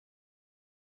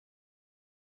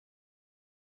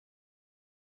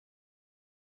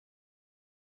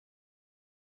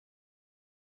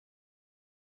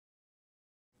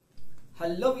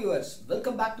Hello viewers,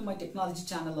 welcome back to my technology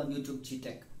channel on YouTube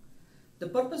GTech. The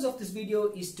purpose of this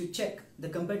video is to check the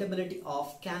compatibility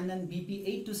of Canon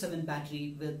BP-827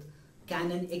 battery with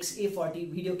Canon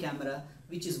XA40 video camera,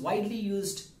 which is widely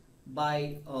used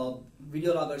by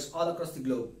video loggers all across the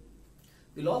globe.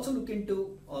 We'll also look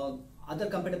into other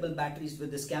compatible batteries with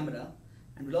this camera,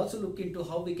 and we'll also look into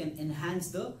how we can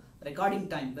enhance the recording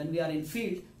time when we are in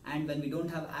field and when we don't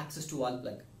have access to wall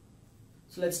plug.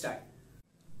 So let's start.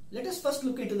 Let us first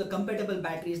look into the compatible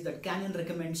batteries that Canon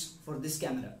recommends for this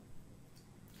camera.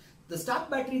 The stock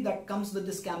battery that comes with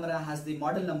this camera has the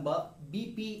model number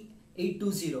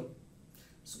BP-820.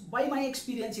 So by my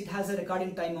experience, it has a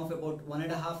recording time of about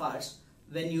 1.5 hours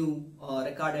when you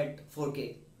record at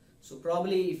 4K. So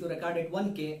probably if you record at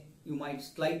 1K, you might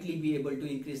slightly be able to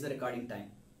increase the recording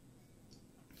time.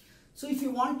 So if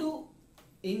you want to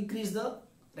increase the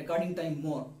recording time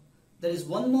more, there is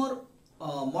one more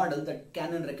model that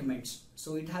Canon recommends.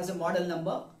 So it has a model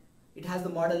number. It has the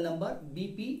model number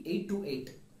BP-828.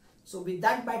 So with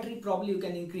that battery, probably you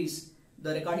can increase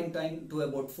the recording time to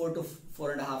about 4 to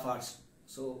 4.5 hours.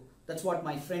 So that's what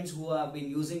my friends who have been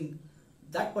using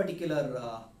that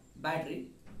particular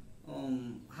battery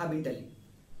have been telling.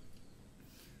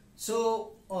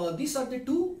 So these are the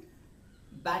two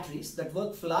batteries that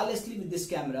work flawlessly with this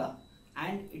camera,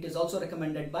 and it is also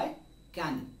recommended by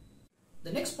Canon.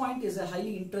 The next point is a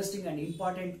highly interesting and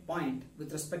important point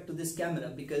with respect to this camera,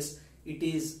 because it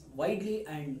is widely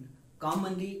and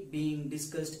commonly being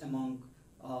discussed among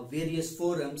various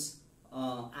forums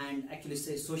and actually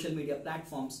say social media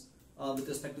platforms with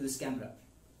respect to this camera.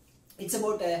 It's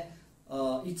about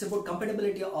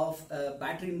compatibility of a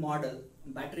battery model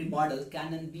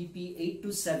Canon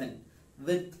BP-827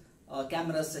 with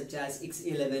cameras such as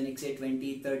XA11,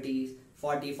 XA20, 30,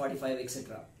 40, 45,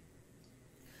 etc.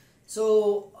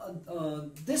 So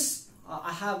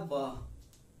I have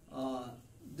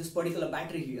this particular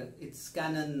battery here. It's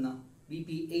Canon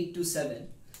BP-827.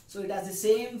 So it has the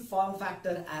same form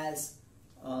factor as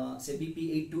say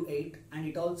BP-828, and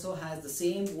it also has the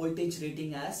same voltage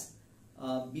rating as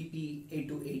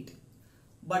BP-828.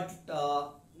 But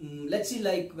let's see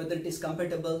whether it is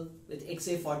compatible with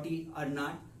XA40 or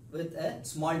not with a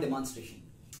small demonstration.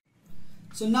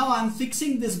 So now I'm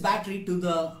fixing this battery to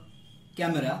the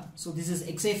camera. So this is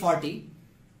XA40.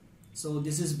 So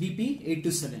this is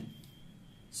BP-827.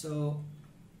 So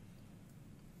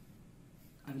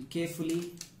I will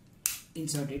carefully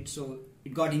insert it. So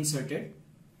it got inserted.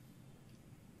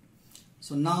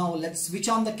 So now let's switch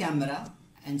on the camera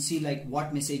and see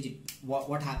what message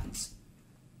what happens.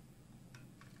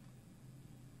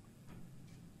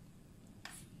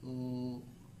 So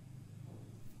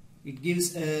it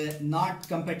gives a not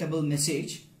compatible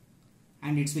message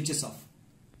and it switches off.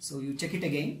 So you check it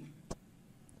again.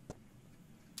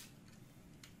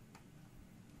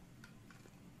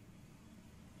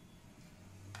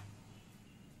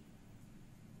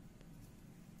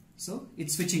 So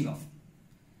it's switching off.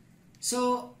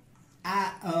 So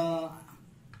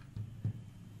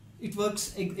it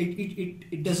works.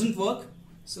 It doesn't work.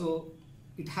 So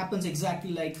it happens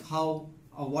exactly like how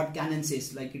what Canon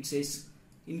says. Like it says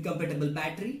incompatible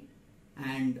battery,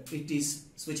 and it is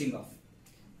switching off.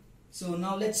 So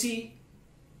now let's see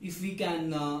if we can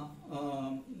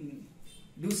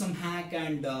do some hack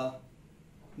and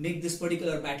make this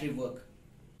particular battery work.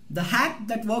 The hack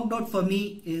that worked out for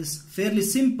me is fairly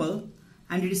simple,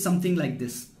 and it is something like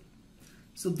this.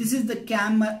 So this is the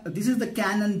Canon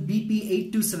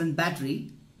BP-827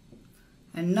 battery,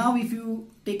 and now if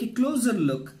you take a closer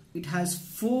look, it has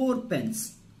 4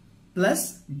 pins: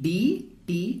 plus, D,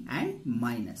 T and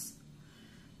minus.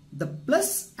 The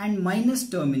plus and minus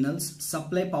terminals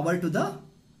supply power to the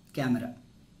camera.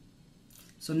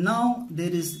 So now there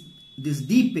is this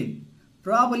D pin.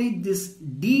 Probably this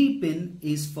D pin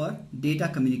is for data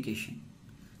communication.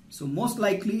 So most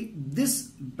likely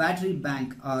this battery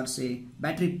bank, or say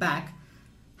battery pack,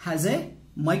 has a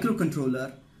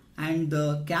microcontroller, and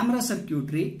the camera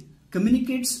circuitry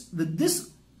communicates with this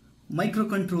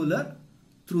microcontroller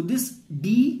through this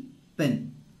D pin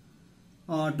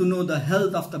to know the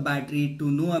health of the battery,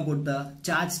 to know about the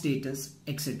charge status,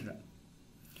 etc.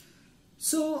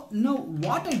 So now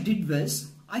what I did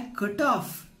was I cut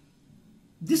off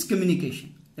this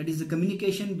communication, that is the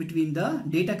communication between the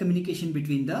data communication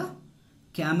between the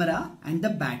camera and the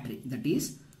battery. That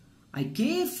is, I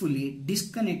carefully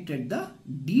disconnected the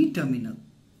D terminal.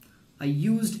 I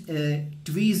used a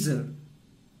tweezer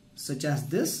such as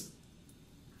this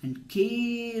and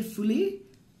carefully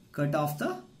cut off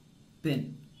the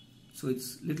pin. So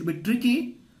it's a little bit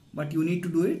tricky, but you need to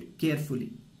do it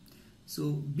carefully.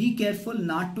 So be careful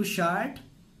not to short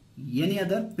any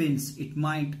other pins, it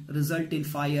might result in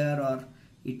fire or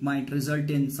it might result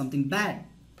in something bad.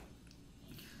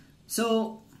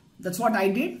 So that's what I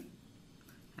did,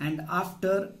 and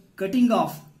after taking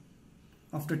off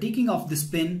this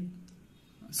pin,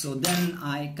 so then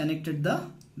I connected the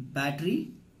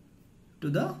battery to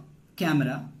the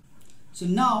camera. So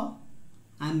now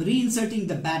I'm reinserting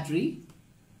the battery,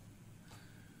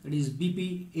 that is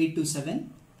BP-827,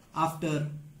 after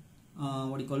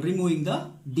removing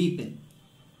the D pin.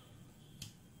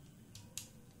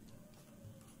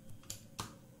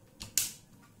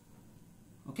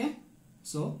 Okay,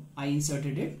 so I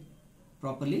inserted it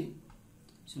properly.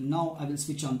 So now I will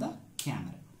switch on the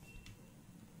camera.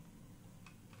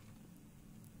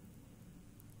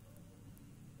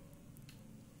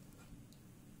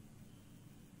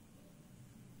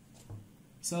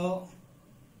 So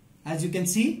as you can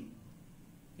see,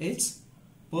 it's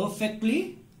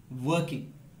perfectly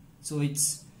working. So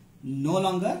it's no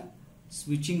longer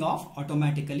switching off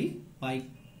automatically by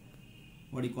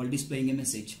displaying a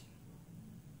message.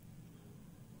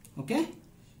 Okay,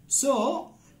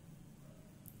 so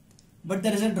but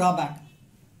there is a drawback,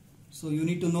 so you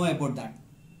need to know about that.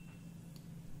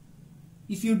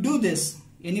 If you do this,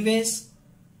 anyways,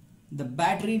 the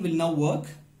battery will now work,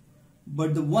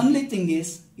 but the only thing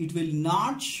is it will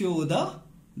not show the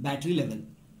battery level.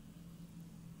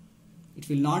 It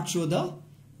will not show the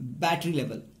battery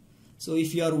level. So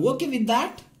if you are okay with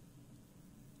that,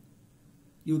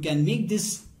 you can make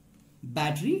this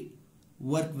battery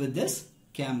work with this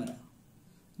camera.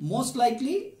 Most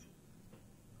likely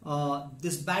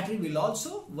this battery will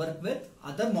also work with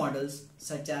other models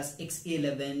such as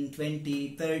XA11,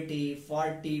 20, 30,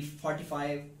 40,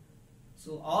 45.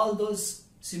 So all those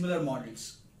similar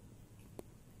models.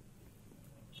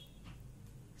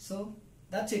 So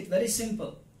that's it, very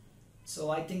simple.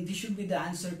 So I think this should be the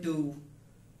answer to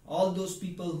all those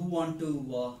people who want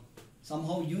to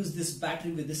somehow use this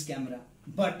battery with this camera.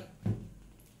 But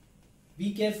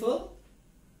be careful,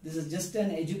 this is just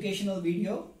an educational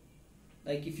video.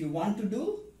 Like if you want to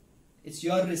do, it's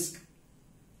your risk.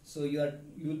 So you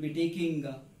will be taking,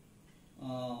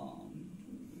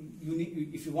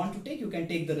 if you want to take, you can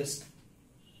take the risk.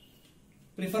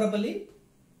 Preferably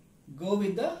go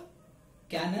with the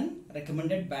Canon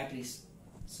recommended batteries.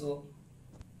 So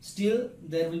still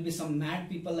there will be some mad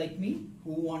people like me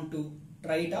who want to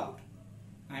try it out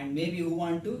and maybe who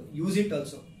want to use it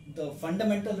also. The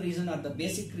fundamental reason or the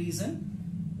basic reason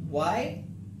why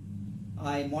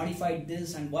I modified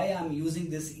this and why I am using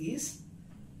this is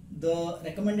the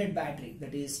recommended battery,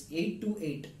 that is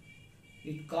 828.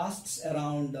 It costs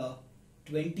around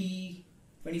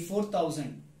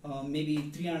 24,000,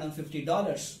 maybe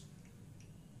 $350,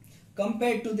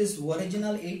 compared to this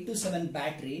original 827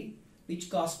 battery, which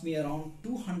cost me around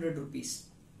 200 rupees.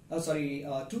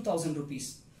 2,000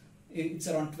 rupees. It's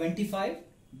around $25.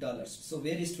 So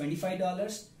where is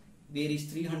 $25? Where is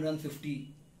 $350?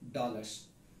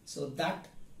 So that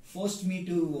forced me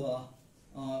to,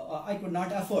 I could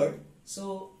not afford,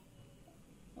 so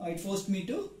it forced me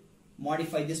to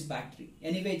modify this battery.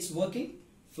 Anyway, it's working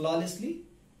flawlessly,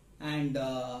 and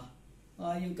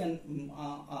you can,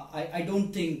 I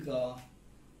don't think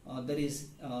there is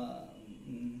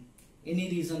any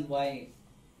reason why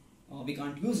we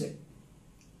can't use it.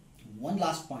 One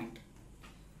last point.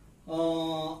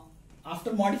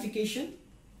 After modification,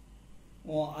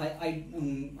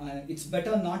 it's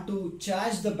better not to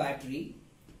charge the battery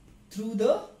through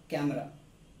the camera.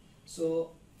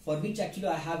 So for which actually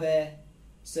I have a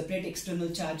separate external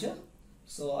charger.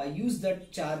 So I use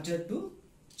that charger to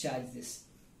charge this.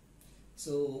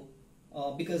 So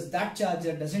because that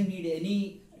charger doesn't need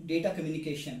any data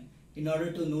communication in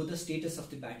order to know the status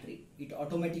of the battery. It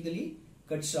automatically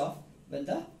cuts off when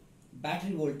the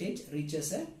battery voltage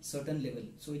reaches a certain level.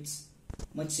 So it's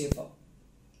much safer.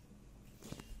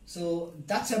 So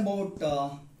that's about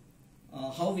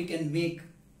how we can make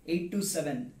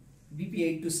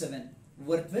BP-827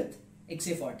 work with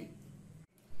XA40.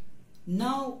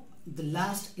 Now the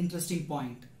last interesting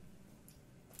point.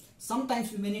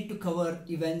 Sometimes we may need to cover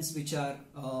events which are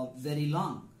very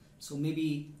long. So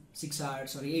maybe 6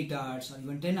 hours or 8 hours or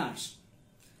even 10 hours.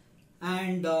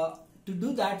 And to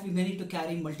do that, we may need to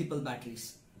carry multiple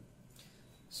batteries.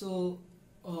 So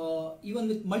even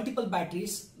with multiple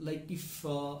batteries, like if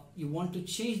you want to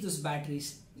change those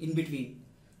batteries in between,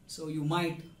 so you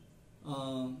might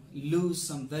lose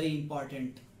some very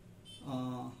important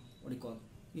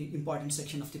important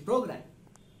section of the program.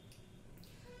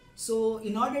 So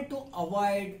in order to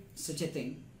avoid such a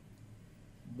thing,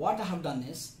 what I have done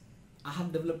is I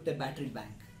have developed a battery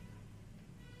bank.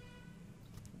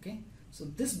 Okay, So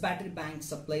this battery bank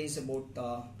supplies about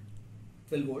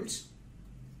 12 volts.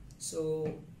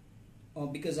 So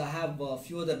because I have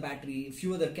few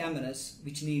other cameras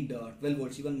which need 12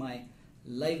 volts, even my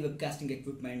live webcasting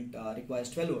equipment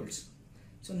requires 12 volts.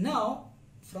 So now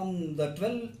from the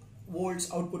 12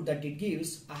 volts output that it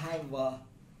gives, I have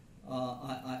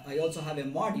I also have a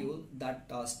module that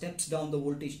steps down the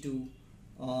voltage to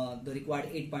the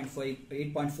required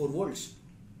 8.4 volts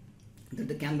that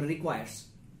the camera requires.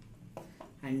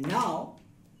 And now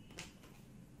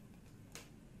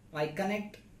I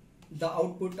connect the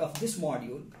output of this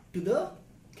module to the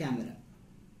camera.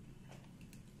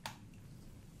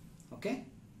 Okay,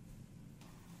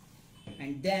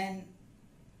 and then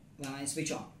when I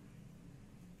switch on,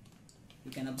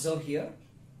 you can observe here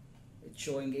it's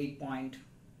showing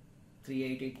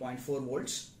 8.38, 8.4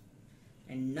 volts.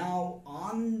 And now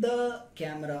on the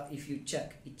camera, if you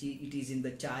check, it is in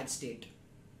the charge state.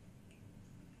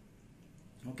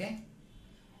 Okay,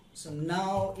 so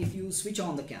now if you switch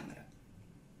on the camera,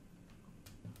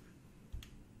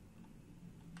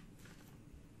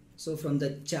 so from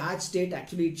the charge state,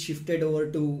 actually it shifted over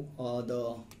to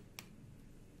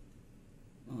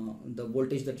the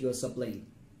voltage that you are supplying,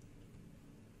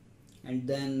 and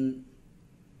then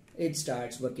it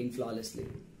starts working flawlessly.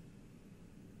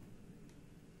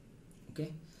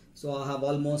 Okay, so I have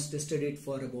almost tested it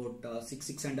for about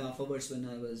 6.5 hours when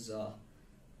I was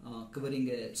covering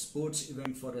a sports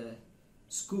event for a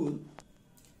school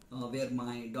where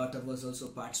my daughter was also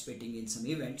participating in some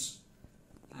events,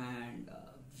 and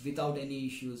without any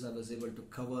issues I was able to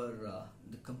cover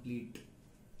the complete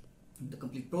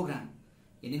program.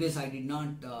 Anyways, I did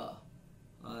not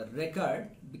record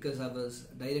because I was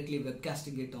directly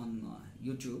webcasting it on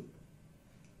YouTube.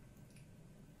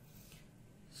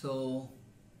 So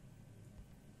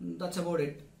that's about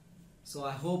it. So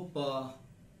I hope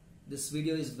this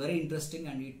video is very interesting,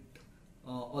 and it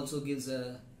also gives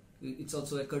it's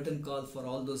also a curtain call for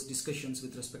all those discussions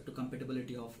with respect to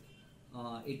compatibility of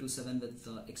 827 with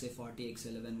XA40,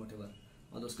 XA11, whatever,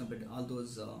 all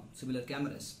those similar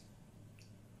cameras.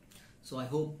 So I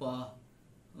hope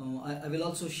I will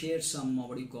also share some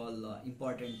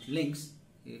important links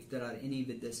if there are any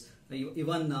with this.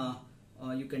 Even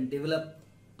you can develop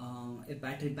a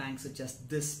battery bank such as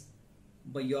this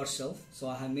by yourself. So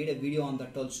I have made a video on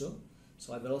that also,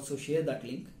 so I will also share that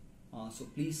link. So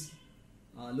please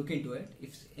look into it.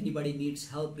 If anybody needs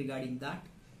help regarding that,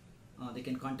 they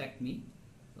can contact me.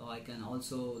 So I can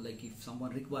also, like, if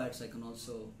someone requires, I can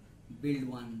also build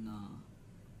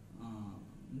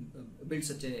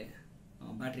such a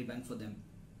battery bank for them.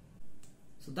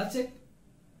 So that's it.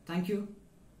 Thank you.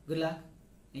 Good luck.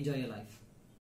 Enjoy your life.